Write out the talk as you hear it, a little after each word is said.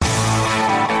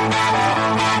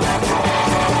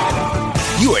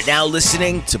You are now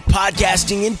listening to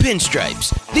Podcasting in Pinstripes,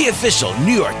 the official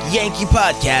New York Yankee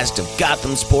podcast of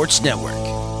Gotham Sports Network.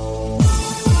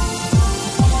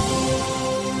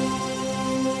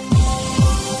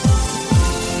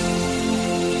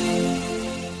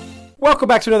 Welcome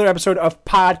back to another episode of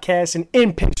Podcasting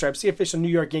in Pinstripes, the official New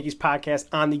York Yankees podcast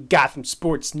on the Gotham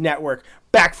Sports Network.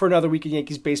 Back for another week of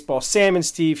Yankees baseball. Sam and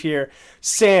Steve here.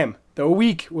 Sam, the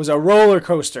week was a roller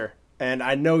coaster, and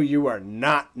I know you are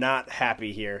not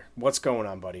happy here. What's going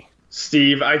on, buddy?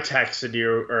 Steve, I texted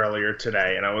you earlier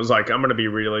today, and I was like, I'm going to be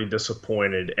really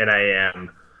disappointed, and I am.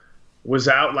 Was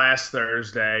out last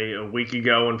Thursday, a week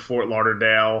ago in Fort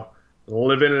Lauderdale,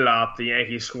 living it up. The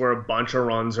Yankees score a bunch of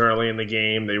runs early in the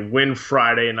game. They win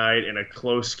Friday night in a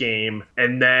close game,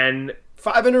 and then...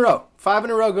 Five in a row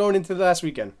going into the last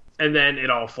weekend. And then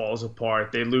it all falls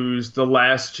apart. They lose the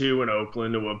last two in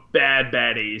Oakland to a bad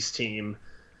A's team.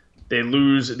 They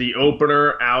lose the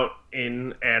opener out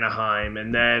in Anaheim,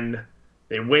 and then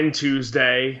they win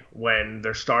Tuesday when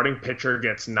their starting pitcher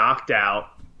gets knocked out.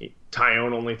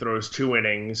 Tyone only throws 2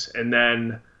 innings. And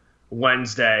then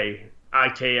Wednesday,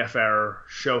 IKF error,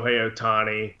 Shohei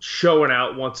Ohtani showing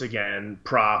out once again.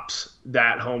 Props.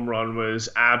 That home run was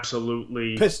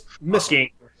absolutely Piss missile.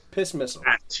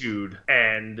 Attitude.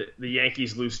 And the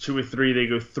Yankees lose 2 or 3. They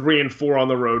go 3-4 on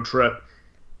the road trip.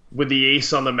 With the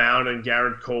ace on the mound and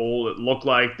Garrett Cole, it looked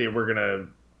like they were going to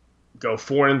go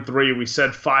 4-3. We said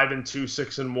 5-2,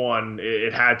 6-1.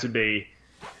 It had to be.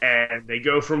 And they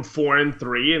go from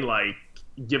 4-3 and like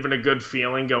giving a good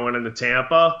feeling going into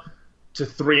Tampa to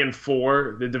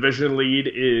 3-4. The division lead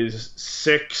is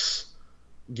 6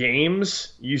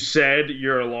 games. You said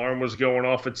your alarm was going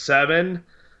off at 7.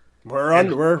 The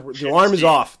alarm is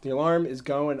off. The alarm is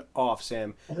going off,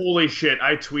 Sam. Holy shit!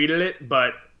 I tweeted it,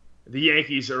 but the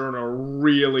Yankees are in a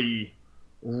really,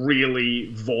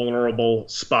 really vulnerable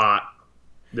spot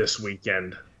this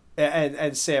weekend.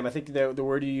 And Sam, I think the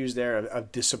word you used there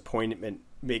of disappointment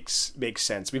makes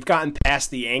sense. We've gotten past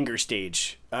the anger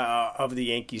stage of the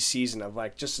Yankees season of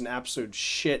like just an absolute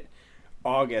shit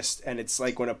August, and it's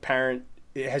like when a parent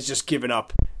has just given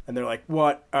up and they're like,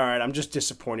 "What? All right, I'm just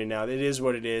disappointed now. It is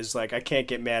what it is. Like I can't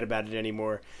get mad about it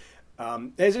anymore."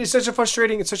 It's such a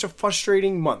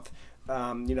frustrating month.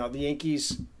 The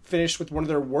Yankees finished with one of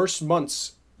their worst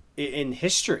months in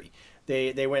history.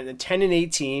 They went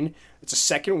 10-18. It's the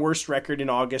second worst record in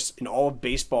August in all of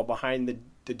baseball behind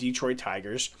the Detroit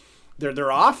Tigers. Their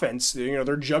offense,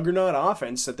 their juggernaut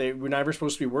offense that they were never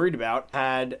supposed to be worried about,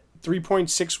 had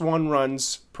 3.61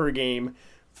 runs per game,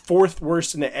 4th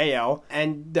worst in the AL.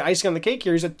 And the icing on the cake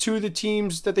here is that 2 of the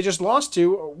teams that they just lost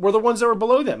to were the ones that were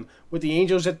below them, with the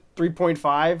Angels at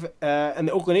 3.5 and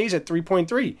the Oakland A's at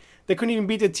 3.3. They couldn't even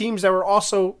beat the teams that were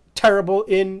also terrible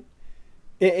in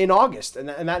August, and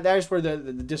that is where the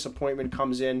disappointment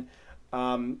comes in.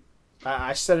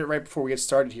 I said it right before we get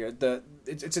started here.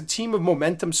 It's a team of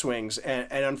momentum swings,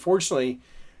 and unfortunately,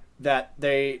 that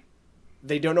they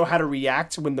don't know how to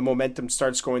react when the momentum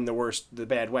starts going the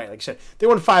bad way. Like I said, they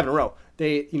won 5 in a row.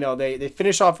 They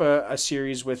finish off a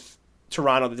series with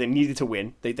Toronto that they needed to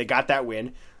win. They got that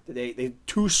win. They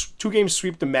two games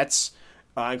sweep the Mets,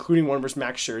 including one versus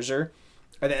Max Scherzer.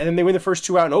 And then they win the first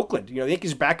 2 out in Oakland. The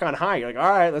Yankees are back on high. You're like, all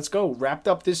right, let's go. Wrapped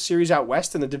up this series out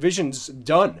west, and the division's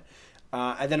done.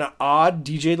 And then an odd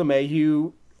DJ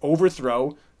LeMahieu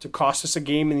overthrow to cost us a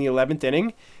game in the 11th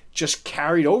inning just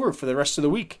carried over for the rest of the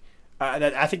week.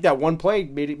 I think that one play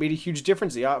made a huge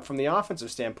difference from the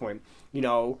offensive standpoint.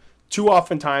 Too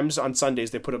oftentimes on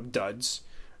Sundays they put up duds.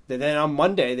 Then on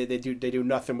Monday they do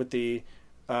nothing with the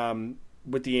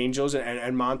Angels,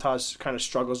 and Montas kind of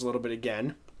struggles a little bit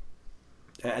again.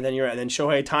 And then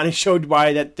Shohei Ohtani showed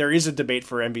why that there is a debate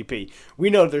for MVP.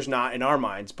 We know there's not in our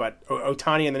minds, but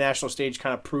Ohtani on the national stage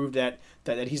kind of proved that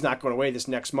he's not going away this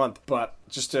next month. But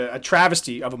just a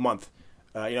travesty of a month.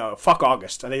 Fuck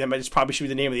August. I think that probably should be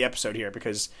the name of the episode here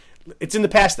because it's in the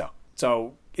past though.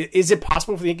 So is it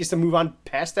possible for the Yankees to move on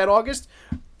past that August?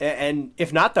 And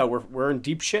if not though, we're in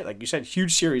deep shit. Like you said,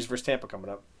 huge series versus Tampa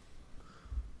coming up.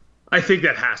 I think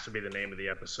that has to be the name of the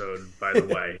episode, by the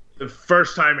way. The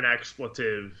first time an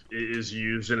expletive is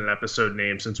used in an episode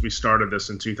name since we started this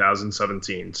in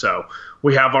 2017. So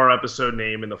we have our episode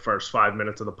name in the first 5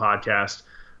 minutes of the podcast.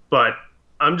 But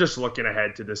I'm just looking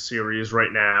ahead to this series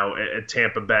right now at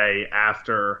Tampa Bay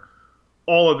after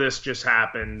all of this just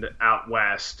happened out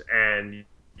west. And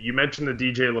you mentioned the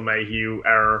DJ LeMahieu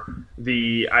error.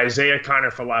 The Isaiah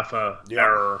Kiner-Falefa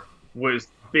error was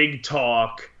big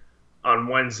talk on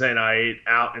Wednesday night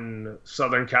out in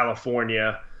Southern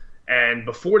California. And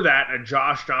before that, a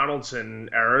Josh Donaldson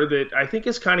error that I think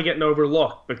is kind of getting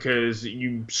overlooked because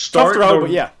you start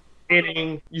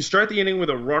the inning with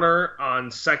a runner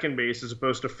on second base as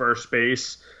opposed to first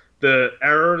base. The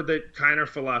error that Kiner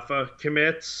Falefa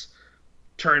commits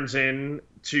turns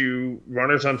into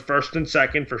runners on first and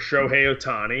second for Shohei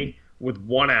Ohtani with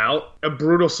one out. A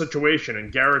brutal situation.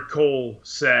 And Garrett Cole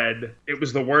said it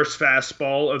was the worst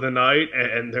fastball of the night,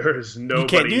 and there is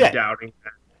nobody doubting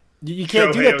that. You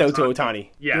can't do that, though, to Ohtani.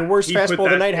 Yeah, your worst fastball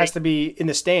of the night has to be in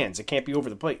the stands. It can't be over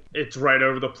the plate. It's right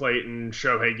over the plate, and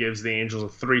Shohei gives the Angels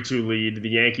a 3-2 lead. The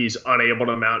Yankees unable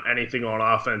to mount anything on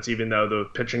offense, even though the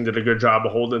pitching did a good job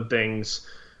of holding things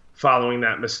following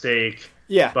that mistake.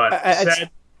 Yeah, but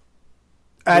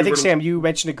I think, Sam, you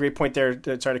mentioned a great point there.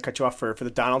 Sorry to cut you off for the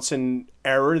Donaldson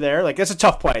error there. Like, that's a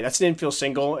tough play. That's an infield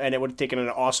single, and it would have taken an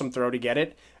awesome throw to get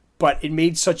it. But it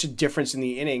made such a difference in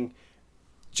the inning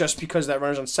just because that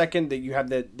runner's on second, that you have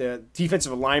the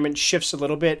defensive alignment shifts a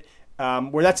little bit,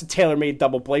 where that's a tailor-made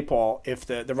double play ball if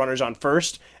the runner's on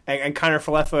first. And Kiner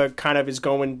Falefa kind of is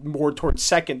going more towards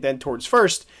second than towards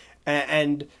first.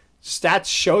 And stats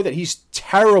show that he's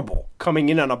terrible coming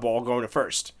in on a ball going to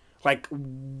first. Like,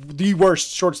 the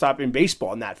worst shortstop in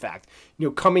baseball in that fact.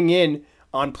 Coming in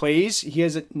on plays, he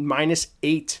has a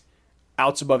 -8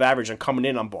 outs above average on coming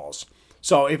in on balls.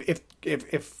 So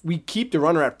if we keep the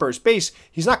runner at first base,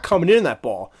 he's not coming in that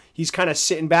ball. He's kind of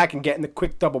sitting back and getting the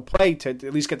quick double play to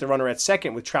at least get the runner at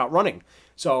second with Trout running.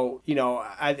 So,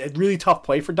 a really tough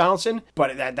play for Donaldson,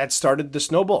 but that started the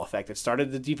snowball effect. It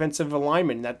started the defensive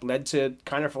alignment that led to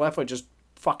Kiner Falefa just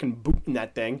fucking booting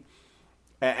that thing.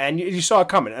 And you saw it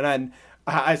coming. And then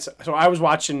I was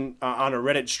watching on a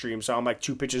Reddit stream, so I'm like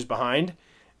 2 pitches behind,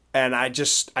 and I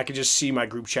could just see my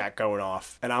group chat going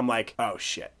off, and I'm like, oh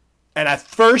shit. And at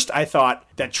first, I thought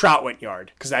that Trout went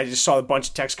yard because I just saw a bunch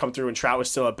of texts come through and Trout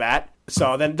was still at bat.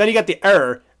 So then he got the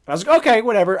error. And I was like, okay,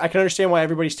 whatever. I can understand why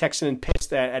everybody's texting and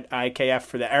pissed at IKF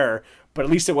for the error, but at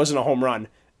least it wasn't a home run.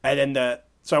 And then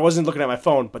so I wasn't looking at my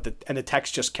phone, but the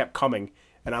text just kept coming.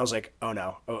 And I was like, oh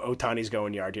no, Ohtani's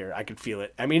going yard here. I could feel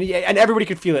it. I mean, and everybody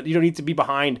could feel it. You don't need to be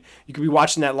behind. You could be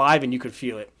watching that live and you could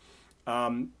feel it.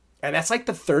 And that's like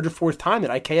the 3rd or 4th time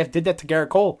that IKF did that to Garrett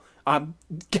Cole.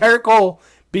 Garrett Cole,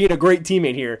 being a great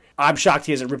teammate here, I'm shocked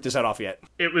he hasn't ripped his head off yet.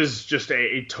 It was just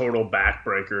a total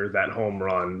backbreaker, that home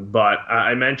run. But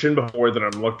I mentioned before that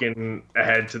I'm looking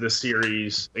ahead to the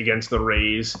series against the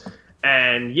Rays.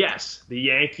 And yes, the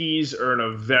Yankees are in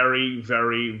a very,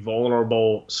 very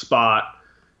vulnerable spot.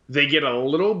 They get a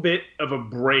little bit of a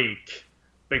break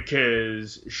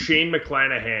because Shane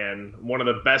McClanahan, one of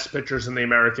the best pitchers in the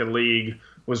American League,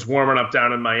 was warming up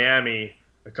down in Miami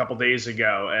a couple days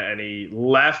ago, and he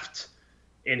left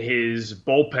in his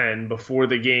bullpen before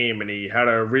the game, and he had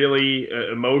a really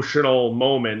emotional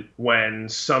moment when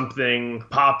something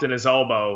popped in his elbow